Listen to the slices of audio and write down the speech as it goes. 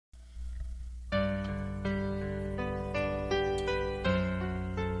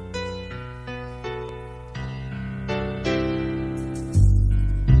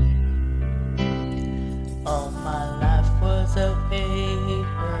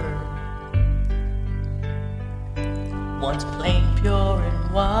once plain, pure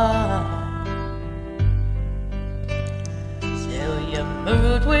and white, till you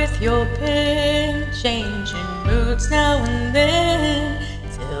moved with your pen, changing moods now and then,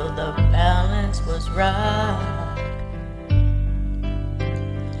 till the balance was right.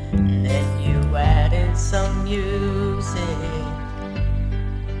 And then you added some music,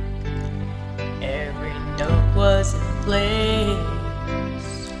 every note was in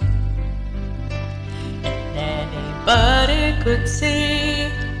place, and anybody could see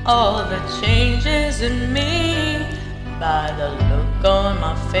all the changes in me by the look on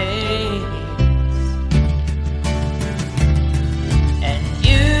my face. And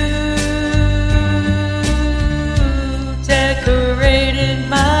you decorated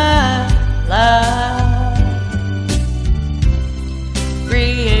my life,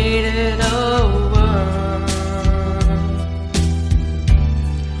 created a world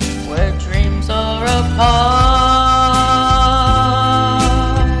where dreams are apart.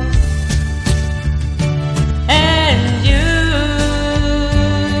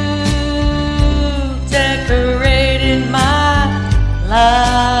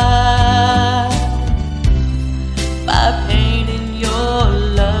 By painting your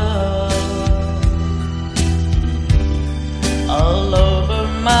love all over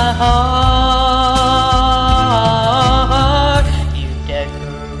my heart, you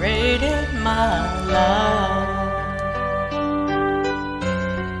decorated my life.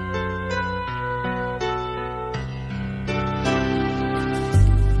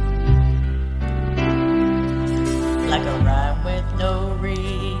 Like a rhyme with no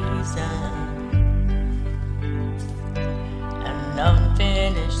reason, an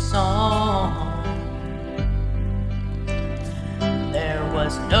unfinished song. There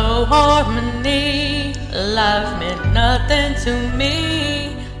was no harmony, life meant nothing to me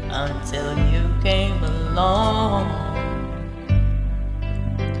until you came along.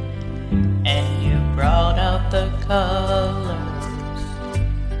 And you brought out the colors.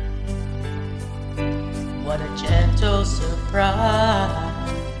 What a gentle surprise.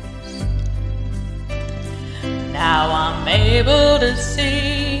 Now I'm able to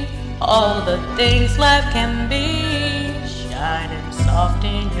see all the things life can be, shining soft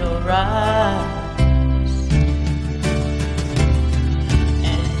in your eyes.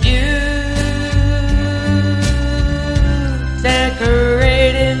 And you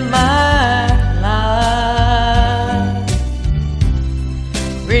decorated my life,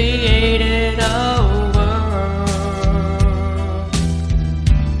 created a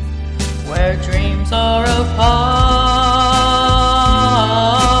where dreams are apart.